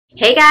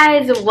Hey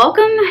guys,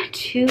 welcome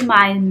to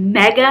my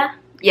mega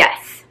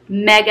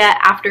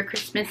after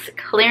Christmas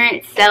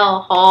clearance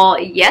sale haul.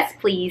 Yes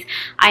please,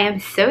 I am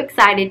so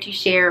excited to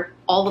share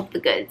all of the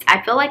goods.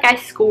 I feel like I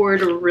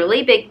scored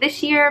really big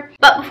this year.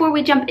 But before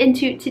we jump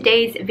into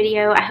today's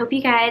video, I hope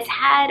you guys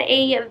had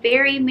a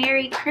very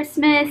Merry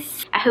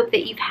Christmas. I hope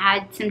that you've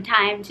had some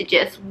time to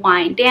just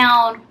wind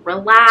down,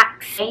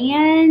 relax.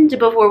 And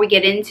before we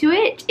get into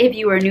it, if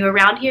you are new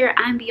around here,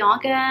 I'm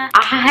Bianca.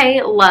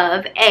 I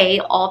love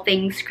all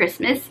things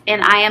Christmas,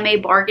 and I am a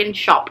bargain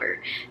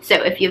shopper. So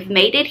if you've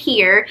made it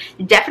here,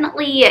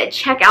 definitely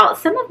check out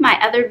some of my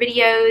other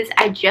videos.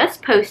 I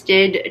just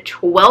posted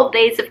 12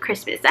 days of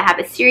Christmas. I have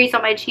a series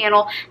on my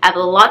channel. I have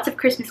lots of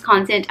Christmas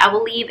content. I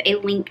will leave a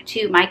link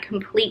to my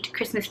complete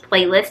Christmas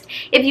playlist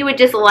if you would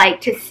just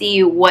like to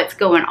see what's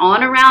going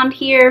on around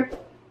here.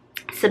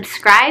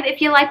 Subscribe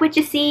if you like what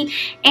you see,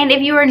 and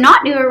if you are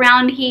not new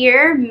around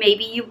here,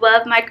 maybe you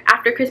love my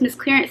after Christmas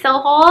clearance sale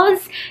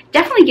hauls,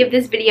 definitely give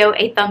this video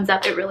a thumbs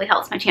up. It really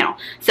helps my channel.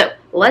 So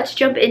let's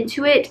jump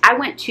into it. I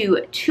went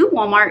to 2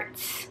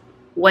 Walmarts,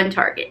 1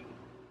 Target.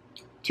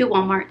 2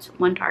 Walmarts,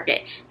 1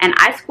 Target, and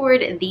I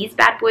scored these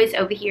bad boys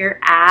over here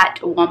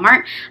at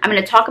Walmart. I'm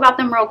going to talk about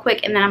them real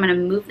quick, and then I'm going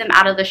to move them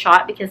out of the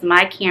shot because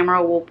my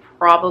camera will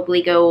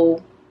probably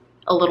go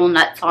a little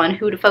nuts on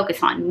who to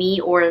focus on,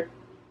 me or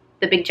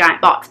the big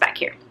giant box back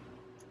here.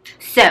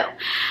 So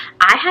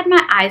I had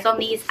my eyes on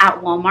these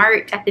at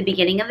Walmart at the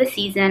beginning of the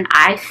season.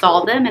 I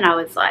saw them and I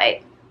was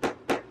like,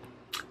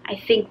 I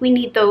think we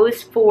need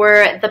those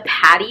for the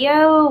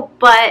patio,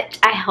 but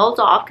I held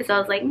off because I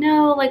was like,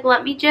 no, like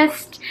let me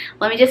just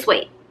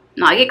wait,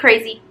 not get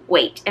crazy,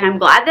 wait. And I'm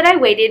glad that I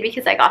waited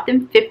because I got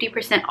them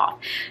 50% off.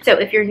 So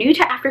if you're new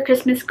to after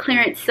Christmas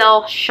clearance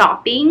sale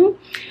shopping,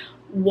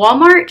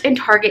 Walmart and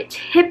Target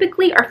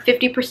typically are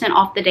 50%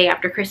 off the day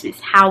after Christmas.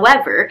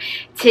 However,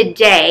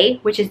 today,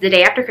 which is the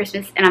day after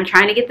Christmas, and I'm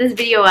trying to get this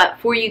video up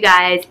for you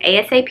guys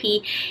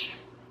ASAP,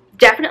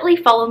 definitely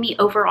follow me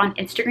over on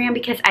Instagram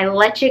because I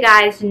let you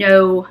guys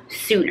know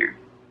sooner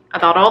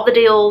about all the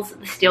deals,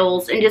 the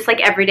steals, and just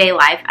like everyday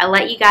life. I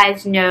let you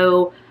guys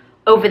know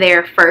over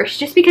there first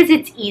just because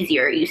it's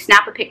easier. You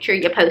snap a picture,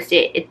 you post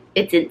it,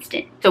 it's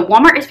instant. So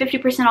Walmart is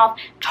 50% off,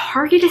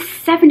 Target is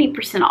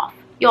 70% off.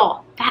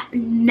 Y'all, that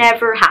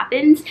never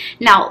happens.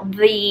 Now,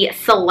 the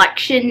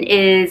selection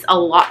is a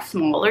lot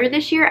smaller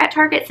this year at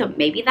Target, so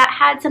maybe that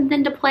had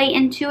something to play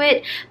into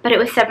it, but it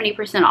was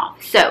 70%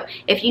 off. So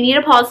if you need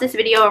to pause this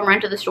video and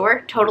run to the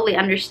store, totally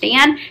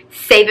understand.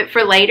 Save it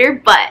for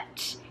later,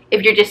 but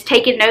if you're just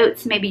taking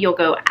notes, maybe you'll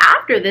go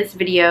after this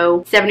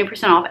video.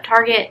 70% off at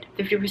Target,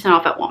 50%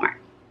 off at Walmart.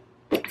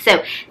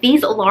 So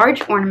these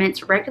large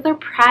ornaments, regular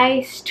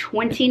price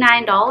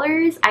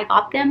 $29. I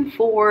got them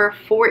for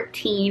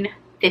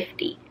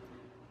 $14.50.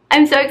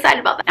 I'm so excited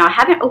about that. Now I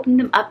haven't opened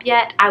them up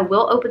yet. I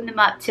will open them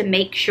up to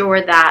make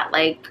sure that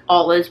like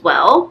all is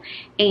well,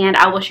 and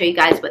I will show you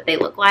guys what they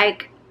look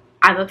like.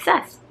 I'm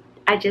obsessed.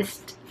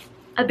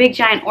 A big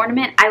giant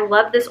ornament. I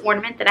love this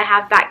ornament that I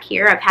have back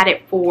here. I've had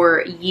it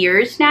for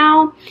years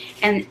now,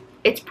 and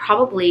it's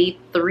probably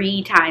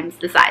 3 times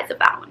the size of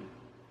that one.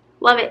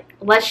 Love it.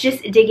 Let's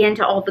just dig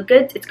into all the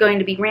goods. It's going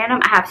to be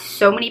random. I have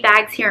so many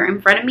bags here in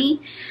front of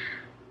me.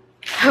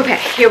 Okay,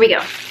 here we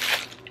go.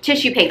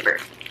 Tissue paper.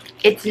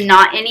 It's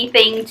not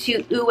anything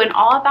to ooh and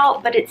awe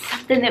about, but it's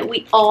something that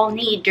we all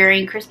need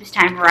during Christmas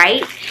time,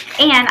 right?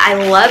 And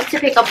I love to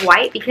pick up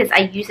white because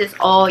I use this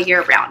all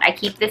year round. I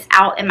keep this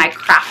out in my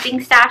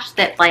crafting stash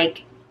that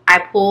like I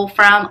pull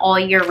from all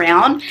year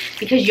round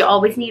because you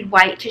always need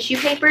white tissue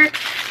paper.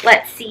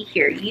 Let's see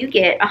here. You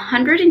get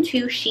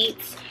 102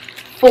 sheets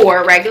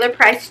for regular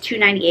price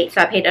 $2.98,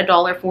 so I paid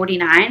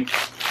 $1.49.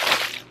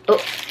 Oh,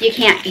 you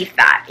can't beat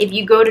that. If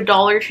you go to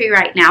Dollar Tree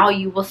right now,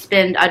 you will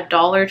spend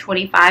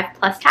 $1.25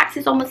 plus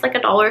taxes, almost like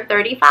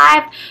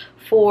 $1.35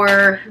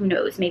 for, who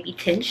knows, maybe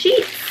 10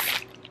 sheets.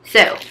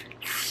 So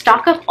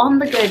stock up on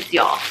the goods,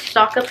 y'all.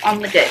 Stock up on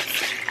the goods.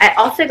 I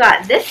also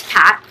got this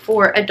pack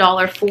for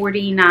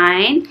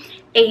 $1.49,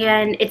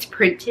 and it's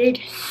printed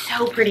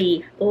so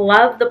pretty.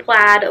 Love the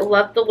plaid,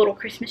 love the little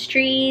Christmas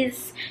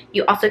trees.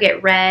 You also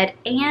get red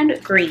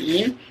and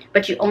green,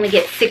 but you only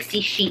get 60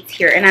 sheets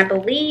here, and I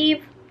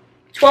believe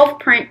 12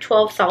 print,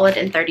 12 solid,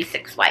 and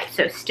 36 white.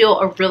 So still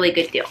a really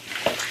good deal.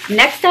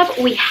 Next up,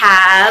 we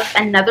have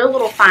another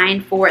little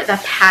find for the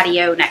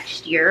patio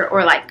next year,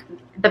 or like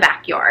the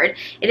backyard.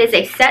 It is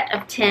a set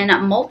of 10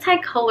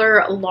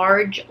 multicolor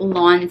large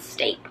lawn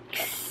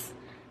stakes.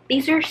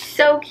 These are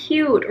so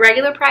cute.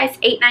 Regular price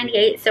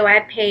 $8.98, so I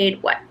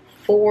paid what,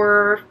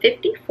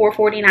 $4.50,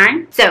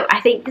 $4.49. So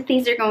I think that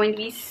these are going to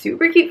be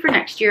super cute for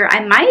next year.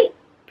 I might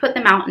put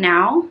them out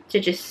now to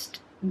just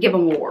give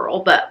them a whirl,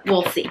 but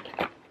we'll see.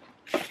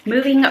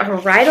 Moving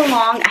right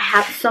along, I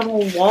have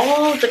some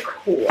wall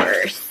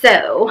decor.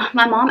 So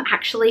my mom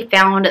actually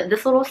found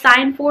this little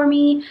sign for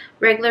me.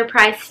 Regular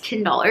price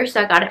 $10,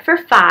 so I got it for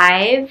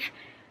 $5.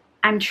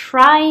 I'm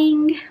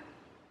trying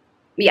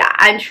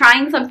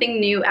something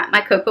new at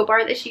my cocoa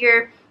bar this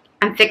year.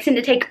 I'm fixing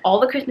to take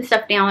all the Christmas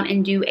stuff down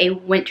and do a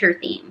winter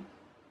theme.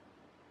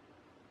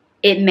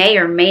 it may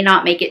or may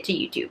not make it to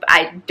YouTube.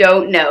 I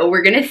don't know.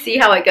 We're gonna see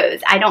how it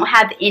goes. I don't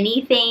have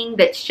anything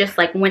that's just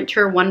like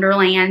winter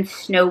wonderland,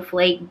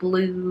 snowflake,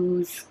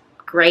 blues,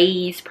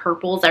 grays,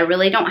 purples. I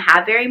really don't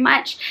have very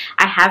much.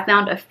 I have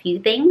found a few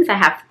things. I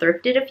have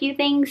thrifted a few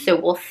things, so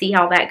we'll see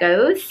how that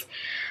goes.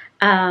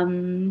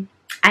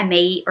 I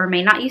may or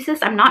may not use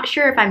this. I'm not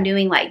sure if I'm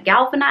doing like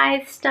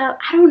galvanized stuff.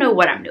 I don't know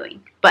what I'm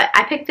doing. But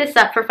I picked this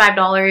up for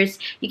 $5.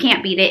 You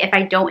can't beat it. If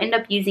I don't end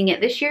up using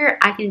it this year,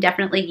 I can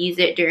definitely use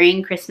it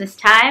during Christmas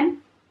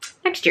time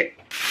next year.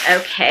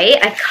 Okay,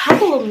 a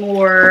couple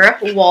more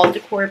wall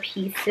decor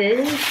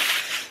pieces.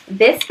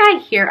 This guy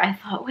here I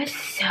thought was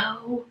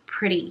so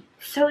pretty.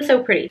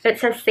 So pretty. It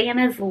says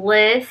Santa's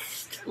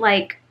List,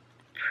 like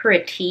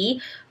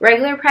pretty.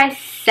 Regular price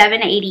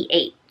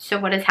 $7.88. So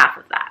what is half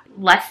of that?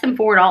 Less than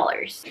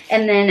 $4.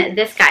 And then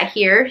this guy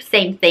here,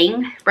 same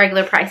thing,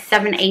 regular price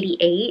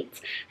 $7.88.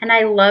 And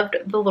I loved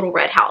the little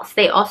red house.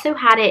 They also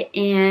had it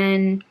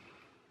in,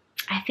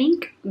 I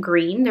think,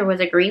 green. There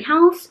was a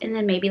greenhouse and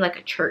then maybe like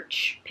a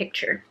church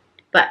picture.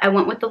 But I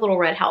went with the little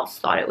red house.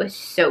 Thought it was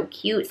so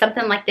cute.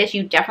 Something like this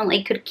you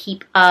definitely could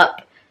keep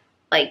up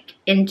like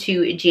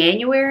into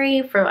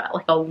January for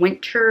like a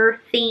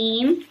winter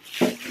theme.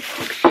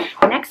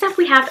 Next up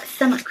we have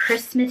some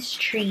Christmas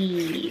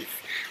trees.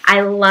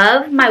 I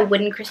love my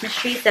wooden Christmas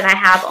trees that I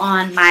have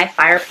on my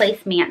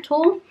fireplace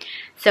mantle.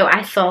 So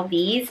I saw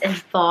these and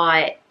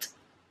thought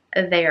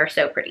they are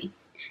so pretty.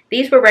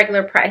 These were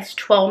regular price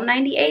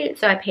 $12.98,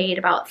 so I paid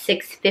about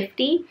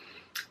 $6.50.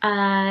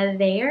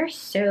 They are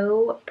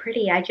so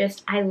pretty.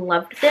 I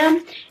loved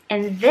them.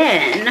 And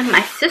then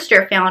my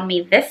sister found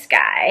me this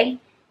guy,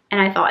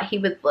 and I thought he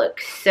would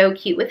look so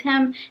cute with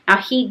him. Now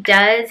he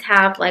does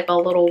have like a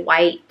little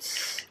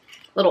white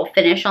little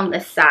finish on the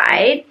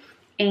side.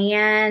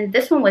 And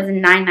this one was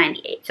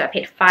 $9.98, so I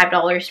paid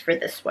 $5 for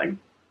this one.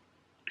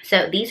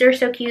 So these are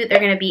so cute. They're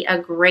going to be a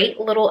great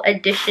little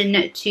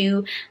addition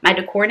to my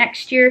decor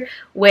next year,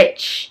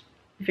 which,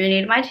 if you're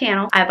new to my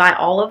channel, I buy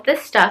all of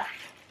this stuff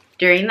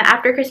during the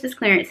after Christmas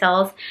clearance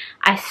sales.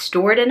 I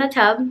store it in a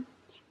tub,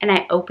 and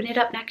I open it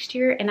up next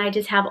year, and I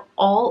just have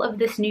all of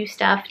this new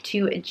stuff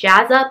to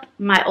jazz up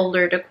my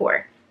older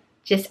decor.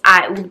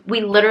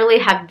 We literally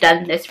have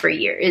done this for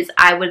years.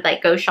 I would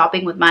like go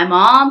shopping with my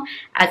mom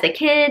as a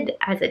kid,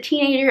 as a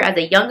teenager, as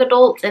a young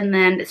adult, and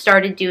then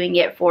started doing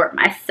it for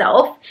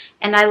myself.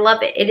 And I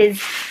love it. It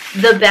is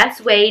the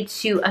best way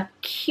to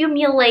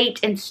accumulate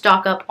and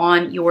stock up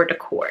on your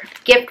decor.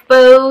 Gift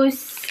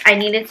bows. I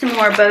needed some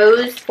more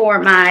bows for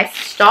my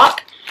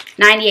stock.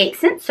 98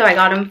 cents, so I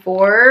got them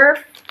for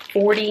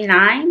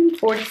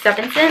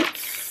 47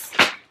 cents.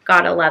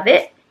 Gotta love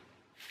it.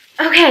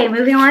 Okay,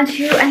 moving on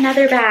to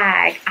another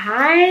bag.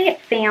 I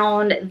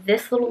found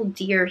this little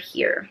deer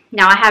here.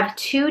 Now I have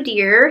two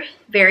deer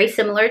very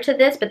similar to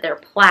this, but they're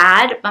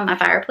plaid by my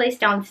fireplace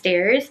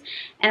downstairs.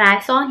 And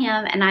I saw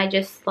him and I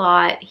just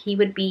thought he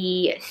would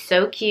be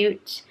so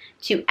cute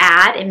to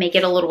add and make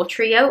it a little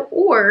trio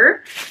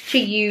or to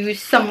use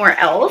somewhere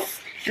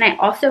else. And I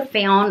also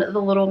found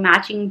the little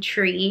matching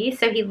tree.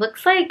 So he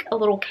looks like a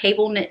little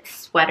cable knit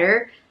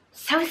sweater.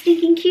 So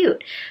stinking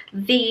cute.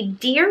 The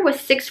deer was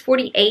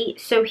 $6.48,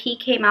 so he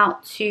came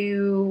out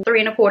to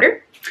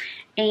 $3.25,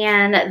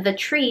 and the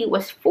tree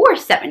was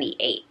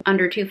 $4.78,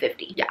 under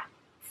 $2.50. Yeah,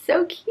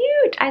 so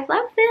cute. I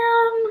love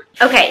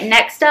them. Okay,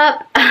 next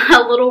up,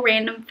 a little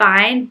random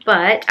find,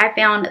 but I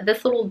found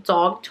this little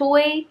dog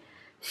toy.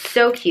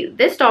 So cute.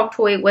 This dog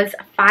toy was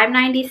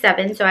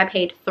 $5.97, so I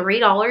paid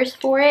 $3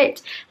 for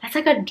it. That's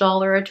like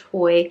 $1 a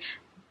toy.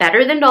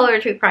 Better than Dollar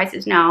Tree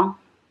prices now.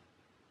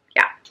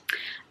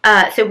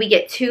 So we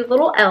get two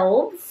little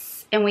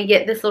elves, and we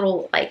get this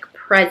little like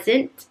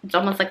present. It's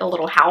almost like a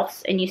little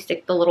house, and you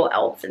stick the little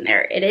elves in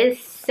there. It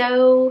is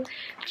so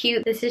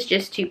cute. This is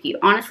just too cute.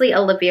 Honestly,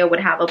 Olivia would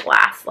have a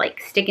blast like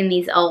sticking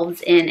these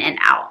elves in and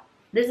out.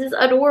 This is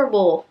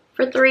adorable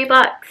for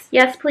 $3.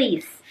 Yes,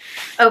 please.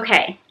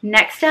 Okay,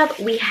 next up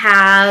we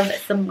have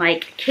some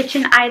like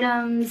kitchen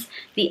items,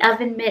 the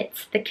oven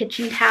mitts, the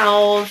kitchen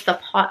towels, the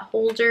pot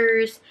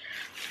holders.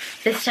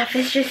 This stuff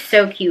is just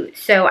so cute.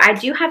 So I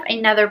do have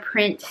another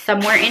print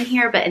somewhere in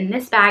here, but in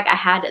this bag I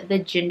had the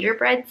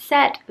gingerbread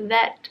set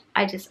that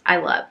I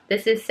love.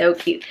 This is so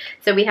cute.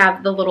 So we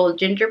have the little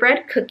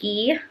gingerbread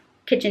cookie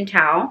kitchen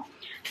towel.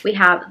 We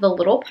have the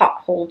little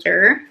pot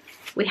holder.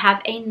 We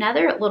have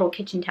another little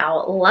kitchen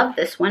towel. Love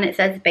this one. It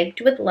says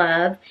baked with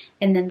love.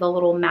 And then the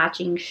little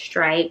matching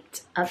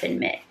striped oven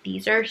mitt.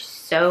 These are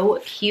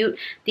so cute.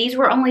 These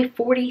were only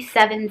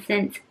 47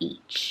 cents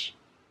each.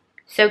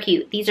 So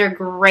cute. These are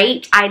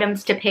great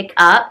items to pick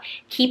up.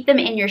 Keep them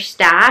in your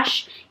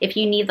stash. If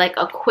you need like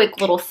a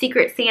quick little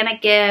Secret Santa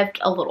gift,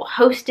 a little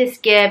hostess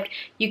gift,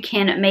 you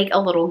can make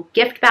a little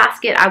gift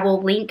basket. I will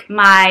link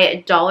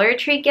my Dollar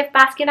Tree gift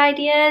basket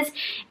ideas.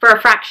 For a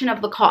fraction of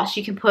the cost,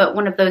 you can put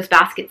one of those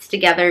baskets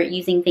together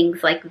using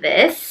things like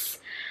this.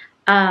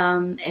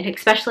 And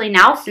especially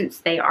now since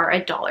they are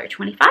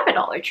 $1.25 at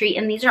Dollar Tree,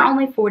 and these are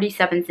only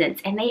 47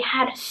 cents, and they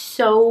had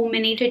so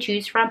many to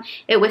choose from.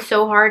 It was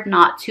so hard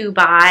not to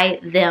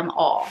buy them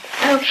all.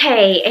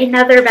 Okay,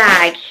 another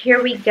bag.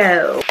 Here we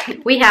go.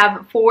 We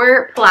have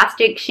 4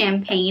 plastic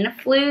champagne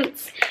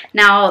flutes.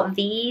 Now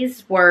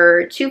these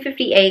were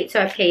 $2.58,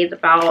 so I paid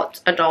about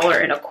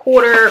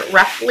 $1.25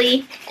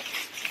 roughly.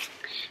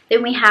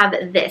 Then we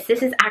have this.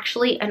 This is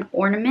actually an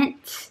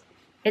ornament.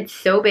 It's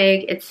so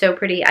big. It's so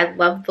pretty. I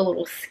love the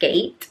little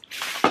skate.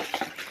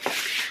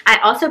 I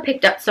also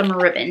picked up some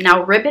ribbon.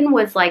 Now, ribbon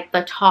was like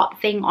the top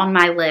thing on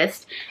my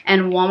list,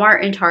 and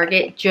Walmart and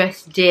Target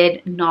just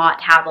did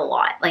not have a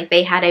lot. Like,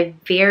 they had a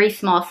very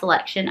small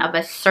selection of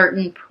a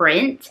certain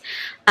print.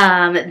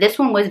 This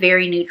one was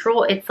very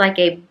neutral. It's like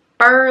a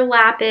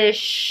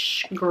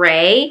burlapish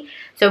gray.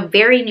 So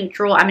very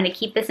neutral. I'm going to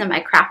keep this in my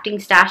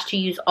crafting stash to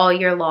use all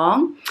year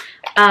long.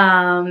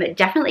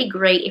 Definitely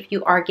great if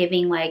you are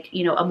giving, like,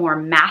 you know, a more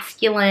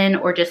masculine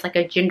or just like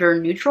a gender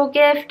neutral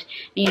gift.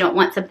 You don't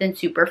want something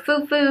super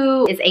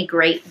foo-foo. Is a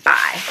great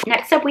buy.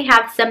 Next up, we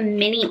have some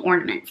mini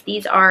ornaments.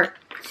 These are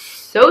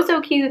so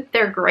cute.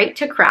 They're great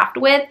to craft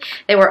with.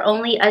 They were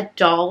only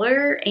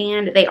 $1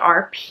 and they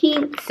are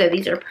pink, so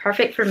these are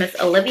perfect for Miss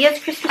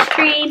Olivia's Christmas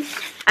tree.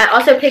 I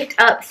also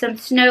picked up some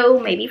snow,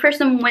 maybe for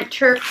some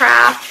winter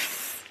crafts.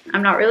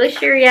 I'm not really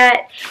sure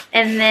yet.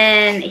 And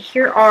then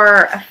here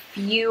are a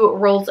few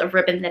rolls of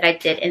ribbon that I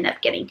did end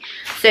up getting.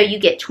 So you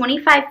get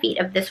 25 feet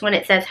of this one.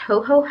 It says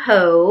ho ho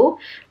ho.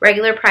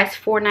 Regular price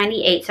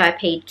 $4.98, so I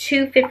paid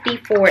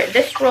 $2.50 for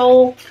this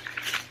roll.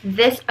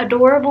 This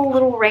adorable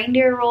little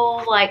reindeer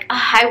roll, like,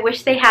 I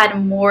wish they had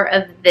more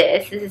of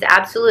this. This is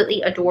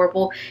absolutely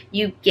adorable.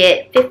 You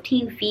get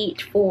 15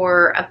 feet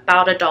for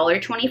about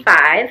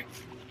 $1.25.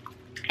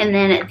 And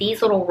then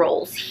these little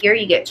rolls here,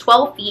 you get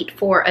 12 feet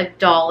for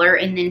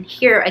 $1, and then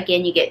here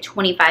again you get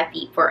 25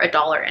 feet for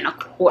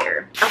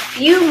 $1.25. A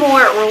few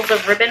more rolls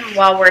of ribbon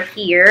while we're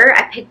here.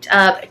 I picked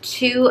up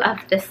 2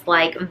 of this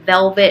like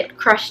velvet,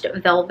 crushed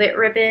velvet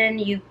ribbon.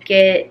 You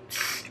get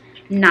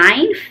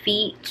 9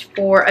 feet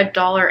for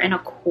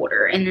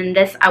 $1.25, and then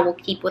this I will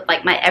keep with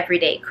like my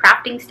everyday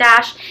crafting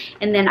stash.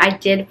 And then I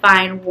did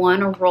find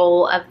 1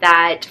 roll of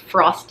that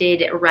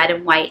frosted red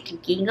and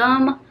white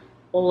gingham.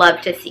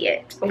 Love to see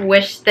it.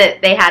 Wish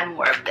that they had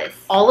more of this.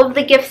 All of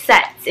the gift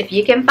sets, if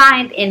you can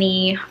find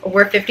any,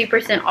 were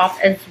 50% off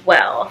as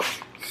well.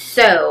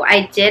 So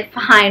I did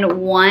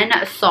find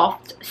 1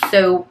 soft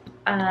soap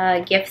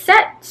gift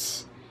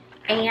set,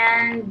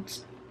 and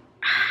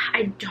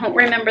I don't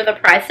remember the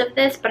price of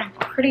this, but I'm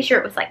pretty sure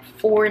it was like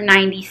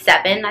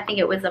 $4.97. I think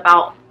it was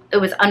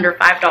under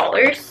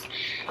 $5.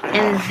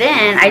 And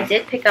then I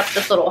did pick up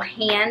this little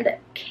hand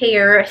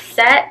care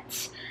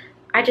set.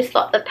 I just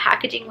thought the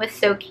packaging was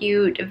so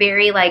cute.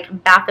 Very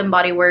like Bath and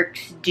Body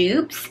Works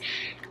dupes.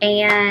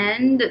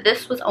 And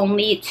this was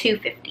only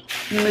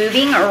 $2.50.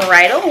 Moving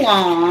right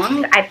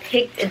along, I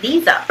picked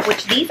these up,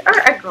 which these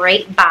are a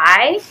great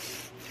buy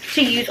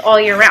to use all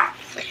year round.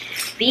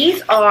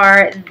 These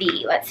are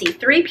the, let's see,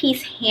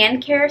 3-piece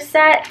hand care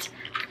set.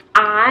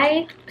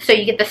 So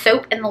you get the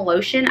soap and the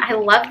lotion. I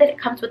love that it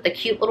comes with the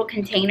cute little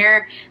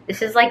container.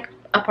 This is like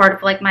a part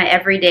of like my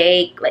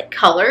everyday like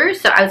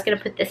colors, so I was gonna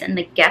put this in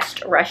the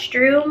guest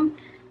restroom.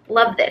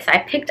 Love this. I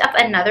picked up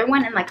another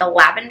one in like a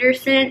lavender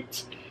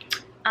scent.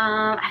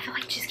 I feel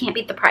like you just can't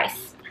beat the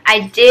price.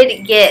 I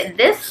did get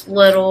this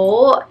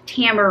little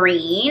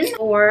tamarine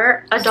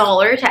for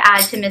 $1 to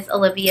add to Miss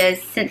Olivia's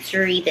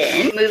sensory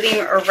bin. Moving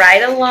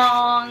right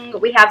along,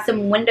 we have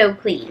some window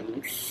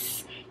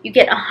clings. You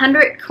get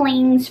 100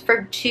 clings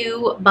for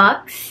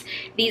 $2.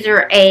 These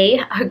are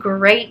a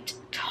great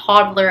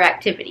toddler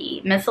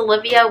activity. Miss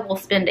Olivia will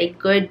spend a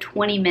good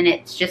 20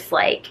 minutes just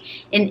like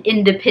in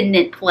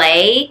independent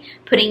play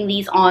putting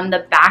these on the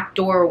back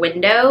door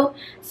window,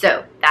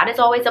 so that is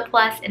always a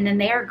plus. And then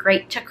they are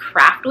great to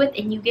craft with,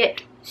 and you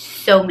get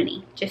so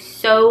many, just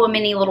so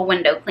many little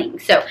window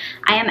clings. So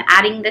I am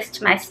adding this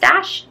to my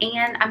stash,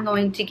 and I'm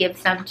going to give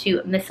some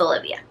to Miss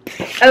Olivia.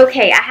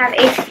 Okay, I have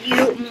a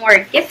few more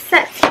gift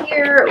sets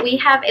here. We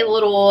have a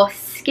little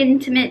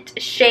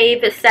Skintimate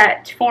shave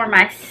set for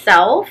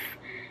myself.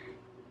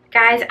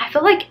 Guys, I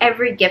feel like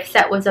every gift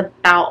set was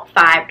about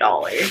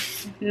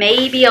 $5,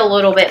 maybe a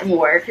little bit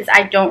more, because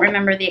I don't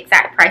remember the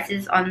exact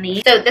prices on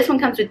these. So this one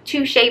comes with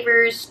 2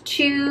 shavers,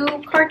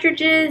 2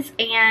 cartridges,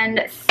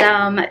 and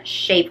some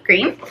shave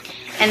cream.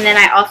 And then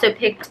I also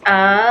picked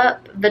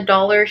up the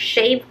Dollar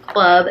Shave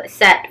Club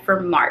set for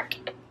Mark.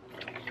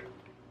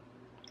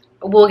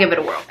 We'll give it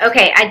a whirl.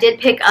 Okay, I did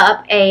pick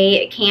up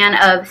a can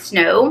of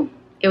snow.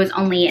 It was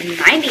only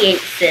 98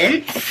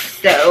 cents,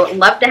 so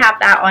love to have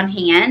that on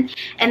hand.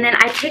 And then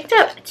I picked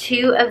up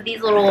 2 of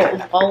these little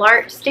wall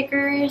art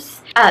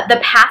stickers. The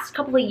past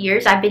couple of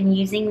years, I've been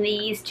using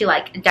these to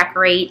like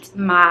decorate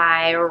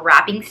my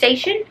wrapping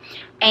station.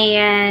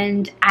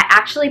 And I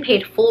actually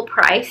paid full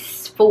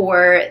price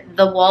for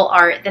the wall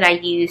art that I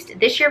used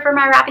this year for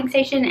my wrapping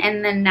station.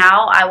 And then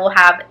now I will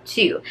have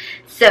 2.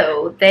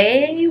 So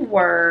they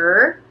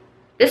were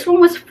This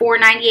one was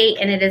 $4.98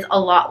 and it is a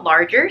lot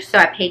larger, so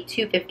I paid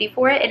 $2.50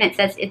 for it, and it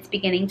says it's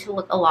beginning to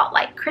look a lot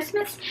like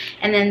Christmas.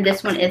 And then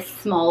this one is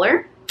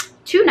smaller,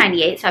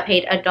 $2.98, so I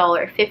paid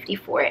 $1.50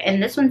 for it.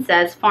 And this one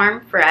says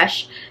Farm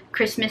Fresh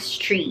Christmas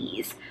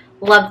Trees.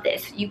 Love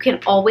this. You can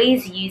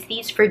always use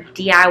these for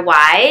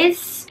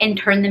DIYs and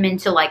turn them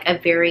into like a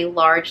very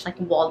large like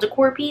wall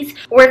decor piece.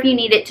 Or if you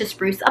need it to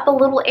spruce up a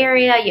little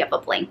area, you have a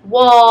blank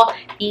wall,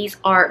 these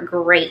are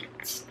great.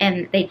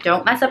 And they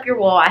don't mess up your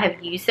wall. I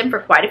have used them for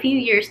quite a few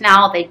years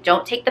now. They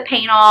don't take the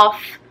paint off.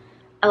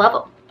 I love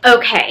them.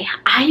 Okay,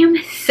 I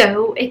am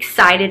so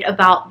excited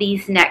about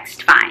these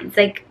next finds.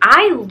 Like,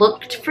 I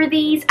looked for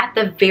these at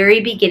the very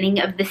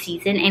beginning of the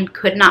season and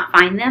could not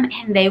find them,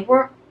 and they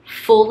were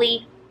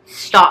fully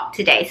stocked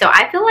today. So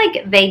I feel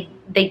like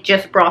they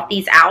just brought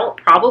these out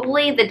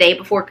probably the day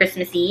before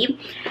Christmas Eve.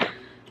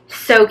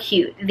 So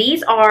cute.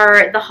 These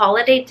are the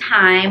holiday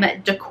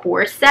time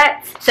decor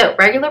sets. So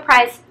regular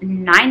price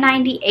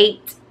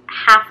 $9.98,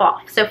 half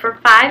off. So for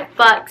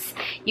 $5,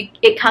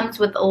 it comes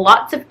with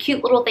lots of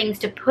cute little things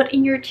to put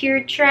in your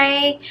tiered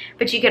tray,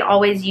 but you can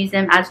always use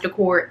them as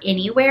decor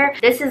anywhere.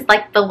 This is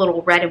like the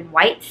little red and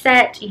white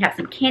set. You have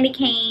some candy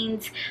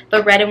canes,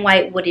 the red and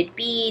white wooded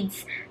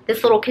beads,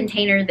 this little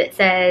container that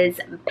says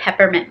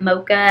peppermint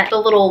mocha. The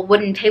little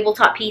wooden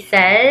tabletop piece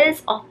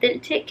says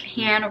authentic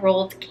hand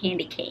rolled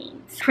candy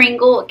canes.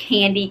 Pringle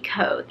Candy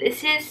Co.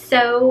 This is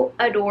so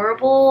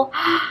adorable.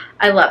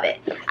 I love it.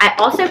 I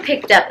also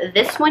picked up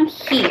this one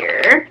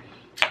here.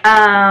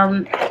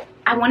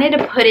 I wanted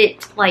to put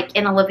it like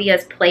in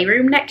Olivia's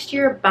playroom next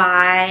year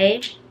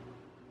by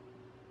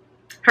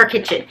her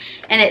kitchen.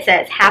 And it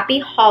says Happy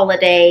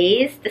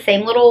Holidays. The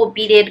same little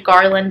beaded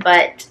garland,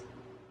 but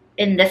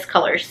in this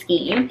color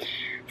scheme.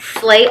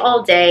 Slay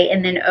all day,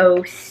 and then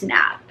oh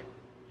snap.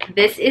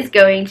 This is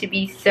going to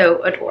be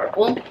so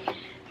adorable.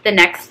 The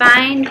next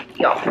find,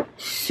 y'all,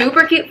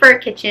 super cute for a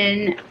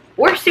kitchen,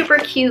 or super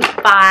cute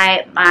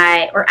by at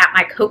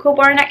my cocoa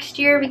bar next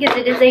year, because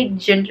it is a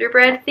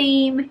gingerbread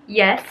theme.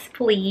 Yes,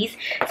 please.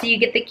 So you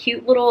get the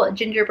cute little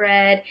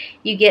gingerbread,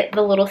 you get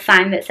the little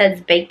sign that says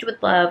baked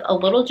with love, a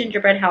little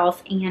gingerbread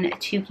house, and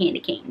 2 candy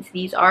canes.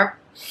 These are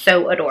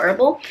so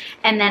adorable.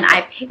 And then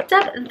I picked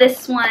up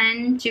this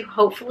one to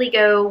hopefully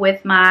go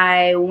with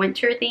my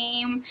winter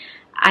theme.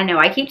 I know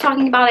I keep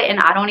talking about it and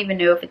I don't even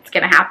know if it's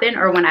gonna happen,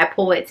 or when I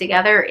pull it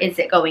together, is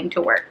it going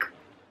to work?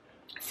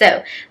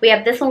 So we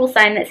have this little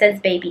sign that says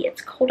baby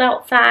it's cold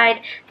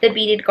outside, the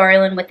beaded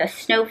garland with a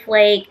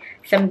snowflake,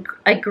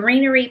 a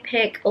greenery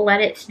pick, let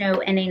it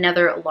snow, and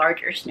another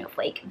larger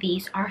snowflake.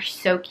 These are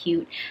so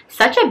cute.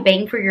 Such a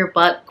bang for your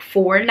buck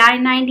for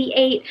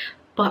 $9.98,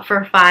 but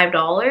for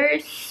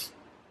 $5,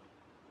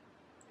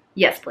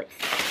 yes, please.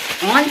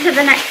 On to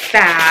the next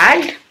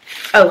bag.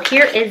 Oh,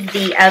 here is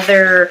the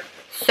other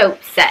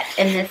soap set,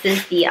 and this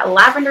is the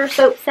lavender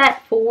soap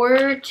set for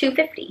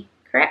 $2.50,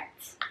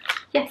 correct?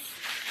 Yes.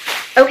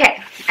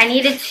 Okay, I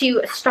needed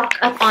to stock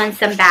up on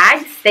some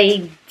bags.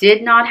 They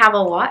did not have a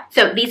lot.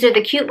 So these are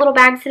the cute little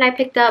bags that I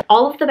picked up.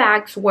 All of the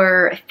bags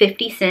were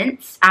 50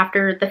 cents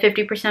after the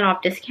 50%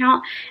 off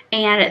discount,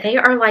 and they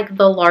are like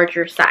the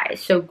larger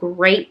size, so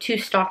great to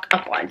stock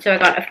up on. So I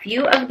got a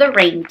few of the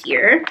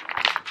reindeer.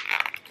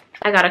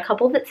 I got a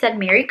couple that said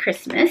Merry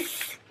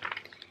Christmas.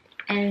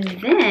 And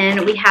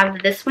then we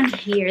have this one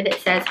here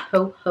that says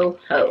Ho Ho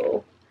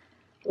Ho.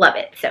 Love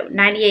it. So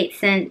 98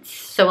 cents,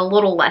 so a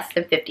little less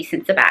than 50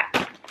 cents a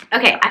bag.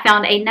 Okay, I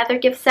found another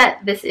gift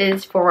set. This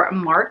is for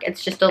Mark.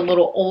 It's just a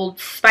little Old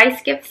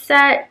Spice gift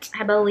set.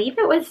 I believe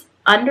it was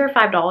under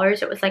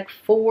 $5. It was like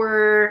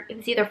it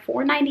was either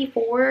 $4.94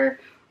 or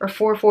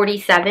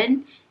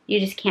 $4.47. You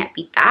just can't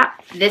beat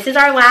that. This is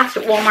our last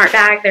Walmart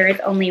bag. There is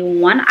only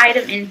one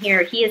item in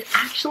here. He is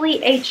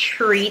actually a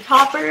tree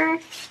topper.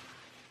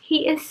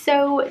 He is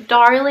so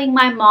darling.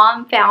 My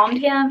mom found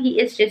him. He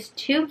is just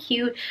too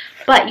cute,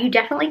 but you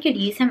definitely could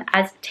use him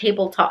as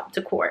tabletop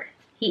decor.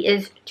 He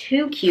is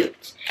too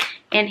cute.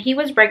 And he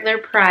was regular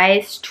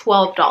price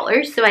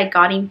 $12, so I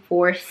got him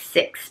for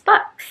 $6.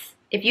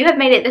 If you have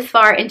made it this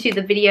far into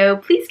the video,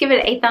 please give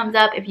it a thumbs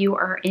up if you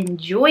are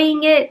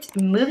enjoying it.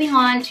 Moving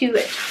on to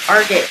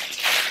Target.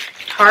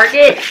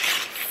 Target,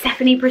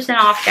 70%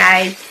 off,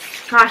 guys.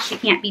 Gosh, you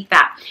can't beat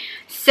that.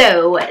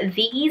 So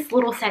these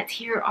little sets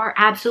here are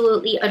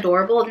absolutely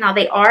adorable. Now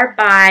they are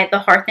by the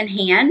Hearth and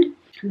Hand.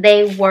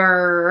 They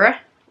were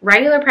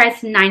regular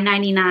price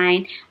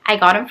 $9.99. I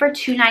got them for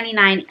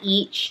 $2.99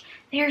 each.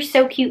 They are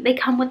so cute. They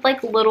come with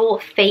like little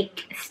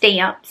fake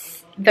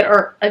stamps that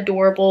are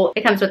adorable.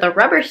 It comes with a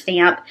rubber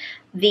stamp,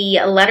 the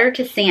letter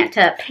to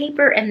Santa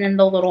paper, and then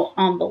the little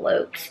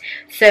envelopes.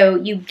 So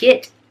you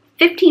get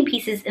 15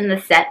 pieces in the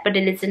set, but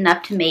it is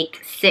enough to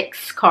make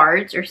 6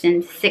 cards or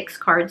send 6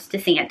 cards to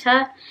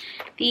Santa.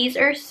 These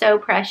are so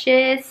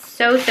precious,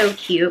 so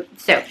cute.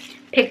 So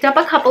picked up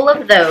a couple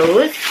of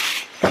those.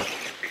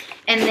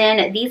 And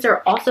then these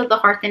are also the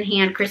Hearth and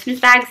Hand Christmas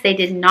bags. They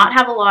did not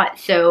have a lot,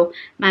 so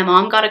my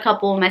mom got a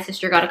couple, my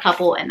sister got a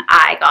couple, and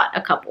I got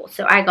a couple.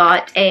 So I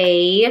got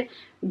a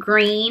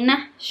green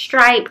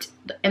striped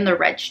and the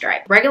red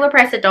stripe. Regular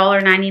price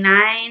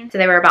 $1.99, so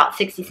they were about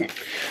 60 cents.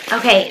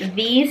 Okay,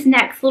 these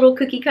next little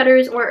cookie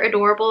cutters were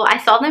adorable. I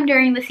saw them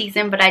during the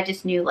season, but I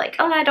just knew like,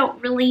 oh, I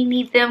don't really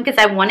need them because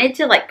I wanted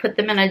to like put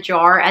them in a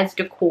jar as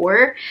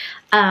decor.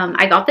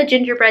 I got the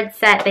gingerbread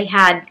set.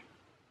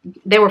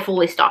 They were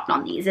fully stocked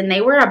on these, and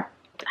they were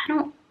I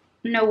don't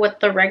know what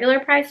the regular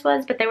price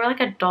was, but they were like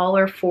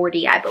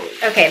 $1.40, I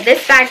believe. Okay,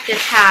 this bag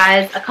just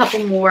has a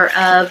couple more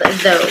of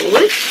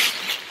those.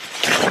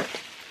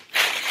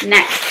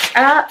 Next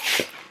up,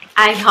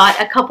 I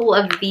got a couple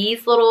of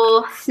these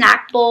little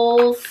snack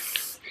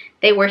bowls.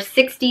 They were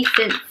 60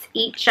 cents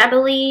each, I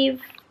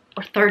believe,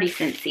 or 30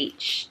 cents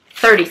each.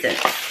 30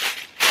 cents.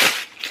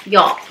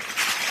 Y'all,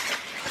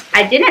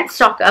 I didn't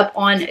stock up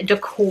on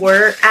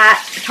decor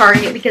at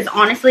Target because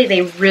honestly,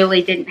 they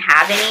really didn't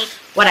have any.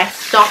 What I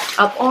stocked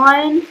up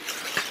on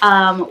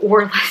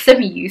were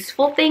some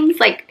useful things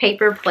like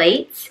paper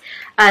plates.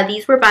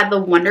 These were by the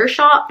Wonder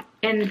Shop,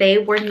 and they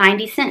were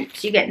 90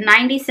 cents. You get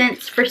 90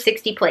 cents for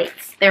 60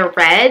 plates. They're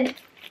red.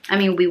 I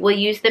mean, we will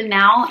use them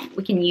now.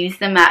 We can use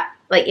them at,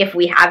 like, if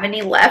we have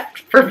any left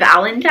for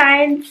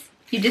Valentine's.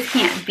 You just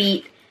can't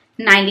beat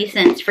 90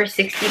 cents for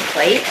 60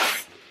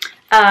 plates.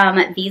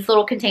 These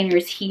little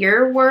containers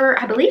here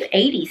were, I believe,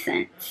 80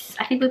 cents.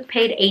 I think we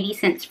paid 80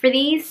 cents for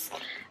these.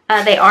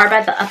 They are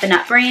by the Up and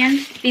Up brand.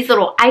 These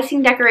little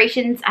icing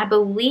decorations, I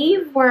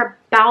believe, were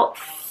about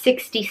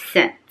 60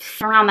 cents,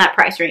 around that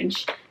price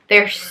range.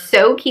 They're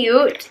so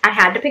cute. I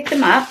had to pick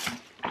them up.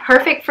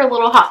 Perfect for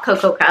little hot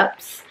cocoa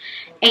cups.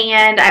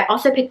 And I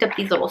also picked up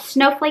these little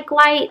snowflake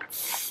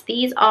lights.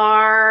 They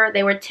were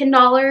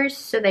 $10,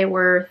 so they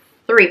were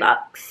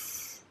 $3.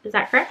 Is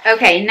that correct?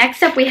 Okay,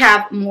 next up we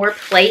have more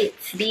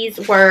plates.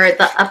 These were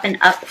the Up and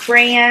Up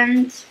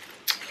brand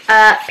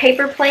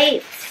paper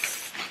plates.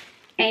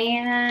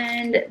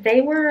 And they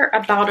were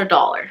about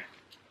 $1,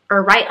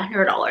 or right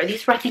under $1.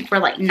 These were, I think, were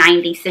like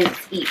 90 cents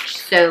each.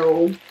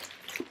 So,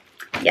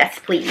 yes,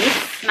 please.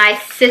 My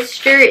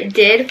sister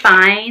did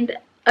find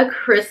a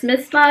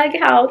Christmas mug.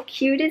 How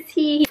cute is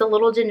he? It's a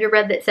little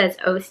gingerbread that says,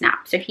 "Oh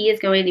snap." So he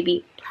is going to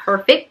be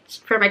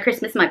perfect for my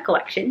Christmas mug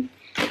collection.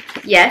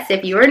 Yes,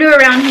 if you are new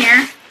around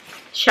here,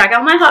 check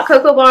out my hot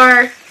cocoa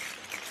bar.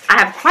 I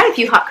have quite a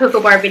few hot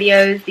cocoa bar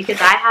videos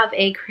because I have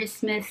a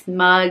Christmas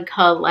mug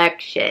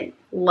collection.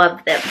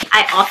 Love them.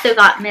 I also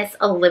got Miss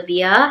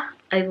Olivia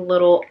a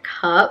little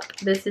cup.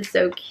 This is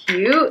so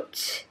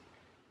cute.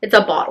 It's a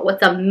bottle.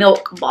 It's a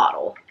milk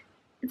bottle.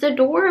 It's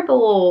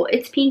adorable.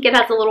 It's pink. It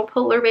has a little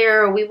polar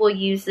bear. We will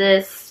use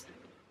this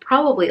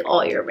probably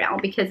all year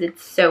round because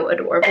it's so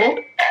adorable.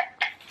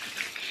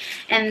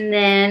 And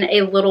then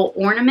a little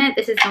ornament.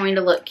 This is going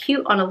to look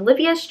cute on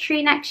Olivia's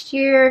tree next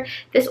year.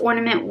 This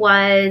ornament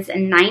was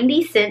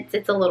 90 cents.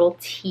 It's a little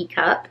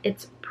teacup.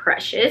 It's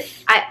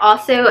precious. I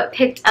also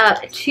picked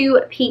up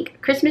 2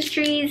 pink Christmas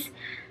trees.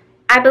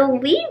 I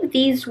believe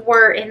these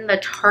were in the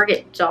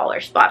Target dollar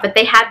spot, but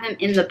they had them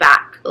in the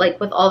back, like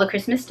with all the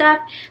Christmas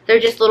stuff. They're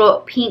just little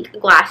pink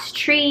glass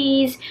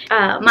trees.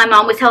 My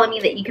mom was telling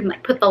me that you can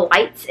like put the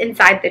lights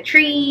inside the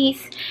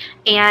trees,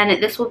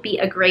 and this will be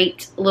a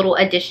great little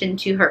addition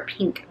to her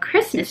pink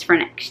Christmas for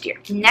next year.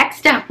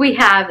 Next up, we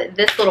have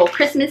this little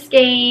Christmas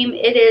game.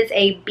 It is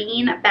a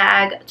bean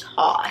bag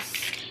toss.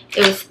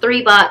 It was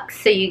 $3,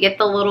 so you get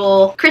the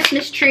little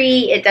Christmas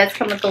tree. It does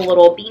come with the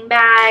little bean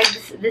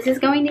bags. This is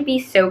going to be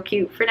so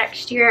cute for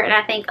next year, and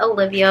I think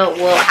Olivia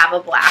will have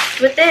a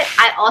blast with it.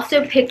 I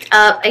also picked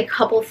up a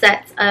couple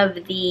sets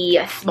of the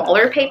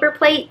smaller paper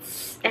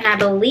plates, and I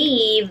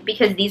believe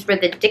because these were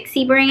the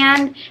Dixie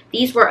brand,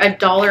 these were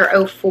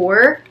 $1.04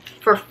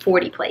 for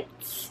 40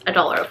 plates.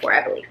 $1.04,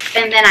 I believe.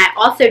 And then I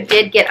also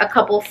did get a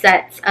couple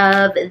sets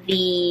of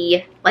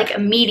the like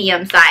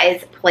medium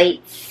size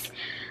plates.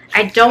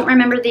 I don't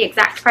remember the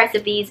exact price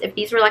of these. If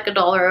these were like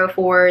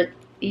 $1.04,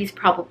 these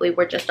probably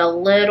were just a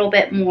little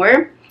bit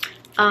more.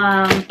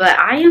 But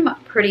I am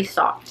pretty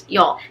stocked,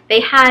 y'all. They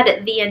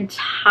had the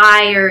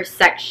entire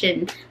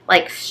section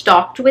like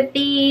stocked with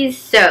these,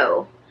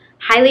 so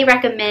highly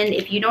recommend.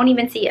 If you don't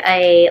even see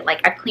a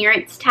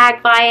clearance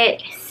tag by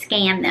it,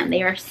 scan them.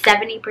 They are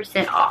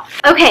 70% off.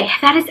 Okay,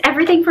 that is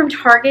everything from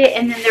Target,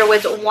 and then there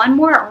was one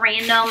more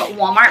random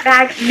Walmart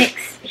bag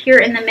mix here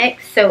in the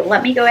mix, so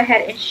let me go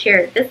ahead and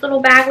share this little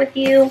bag with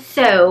you.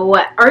 So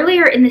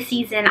earlier in the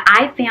season,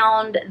 I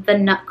found the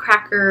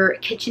Nutcracker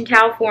kitchen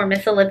towel for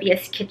Miss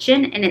Olivia's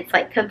kitchen, and it's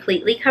like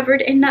completely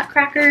covered in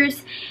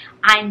nutcrackers.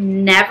 I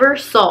never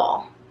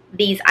saw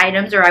these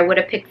items, or I would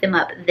have picked them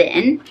up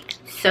then.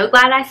 So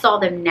glad I saw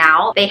them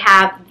now. They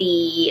have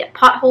the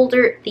pot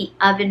holder, the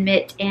oven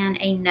mitt, and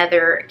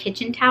another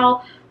kitchen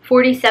towel,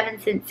 47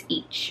 cents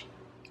each.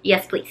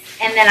 Yes, please.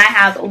 And then I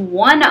have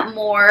one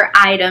more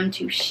item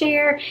to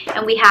share,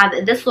 and we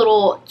have this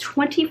little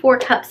 24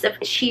 cups of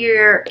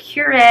cheer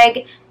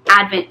Keurig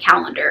advent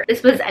calendar.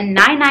 This was a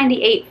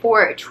 $9.98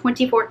 for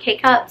 24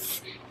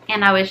 K-cups,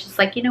 and I was just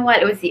like, you know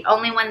what, it was the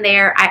only one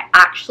there. I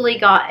actually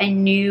got a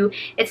new,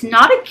 it's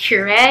not a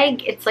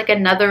Keurig, it's like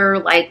another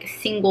like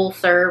single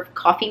serve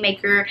coffee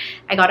maker.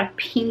 I got a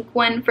pink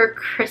one for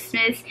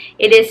Christmas.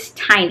 It is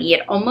tiny.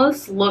 It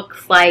almost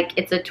looks like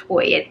it's a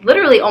toy. It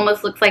literally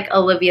almost looks like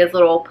Olivia's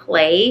little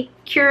play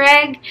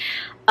Keurig.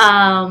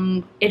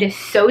 It is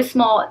so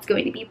small. It's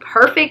going to be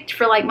perfect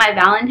for like my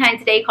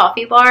Valentine's Day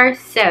coffee bar.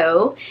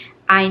 So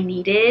I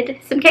needed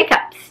some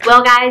K-cups.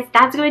 Well guys,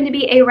 that's going to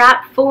be a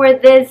wrap for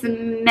this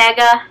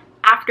mega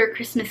after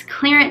Christmas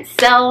clearance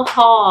sale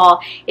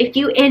haul. If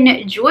you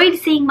enjoyed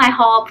seeing my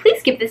haul,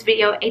 please give this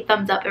video a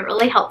thumbs up. It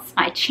really helps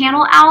my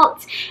channel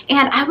out.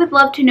 And I would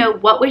love to know,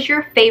 what was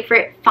your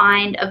favorite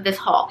find of this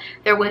haul?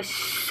 There was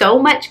so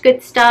much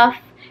good stuff,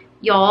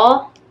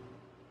 y'all.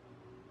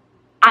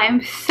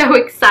 I'm so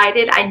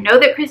excited. I know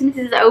that Christmas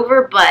is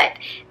over, but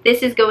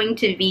this is going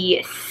to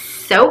be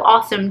so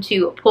awesome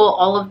to pull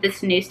all of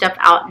this new stuff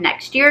out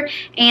next year,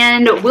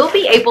 and we'll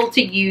be able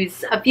to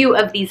use a few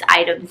of these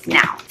items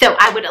now. So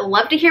I would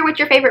love to hear what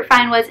your favorite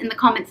find was in the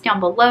comments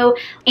down below,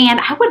 and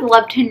I would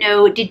love to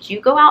know, did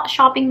you go out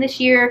shopping this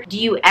year? Do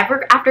you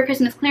ever after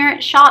Christmas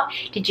clearance shop?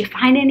 Did you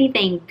find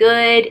anything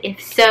good?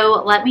 If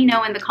so, let me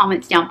know in the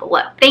comments down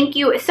below. Thank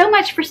you so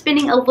much for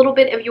spending a little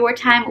bit of your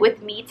time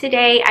with me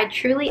today. I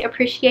truly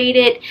appreciate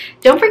it.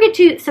 Don't forget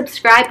to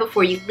subscribe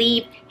before you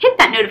leave. Hit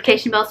that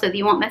notification bell so that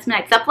you won't miss my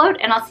next upload,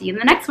 and I'll see you in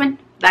the next one.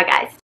 Bye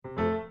guys.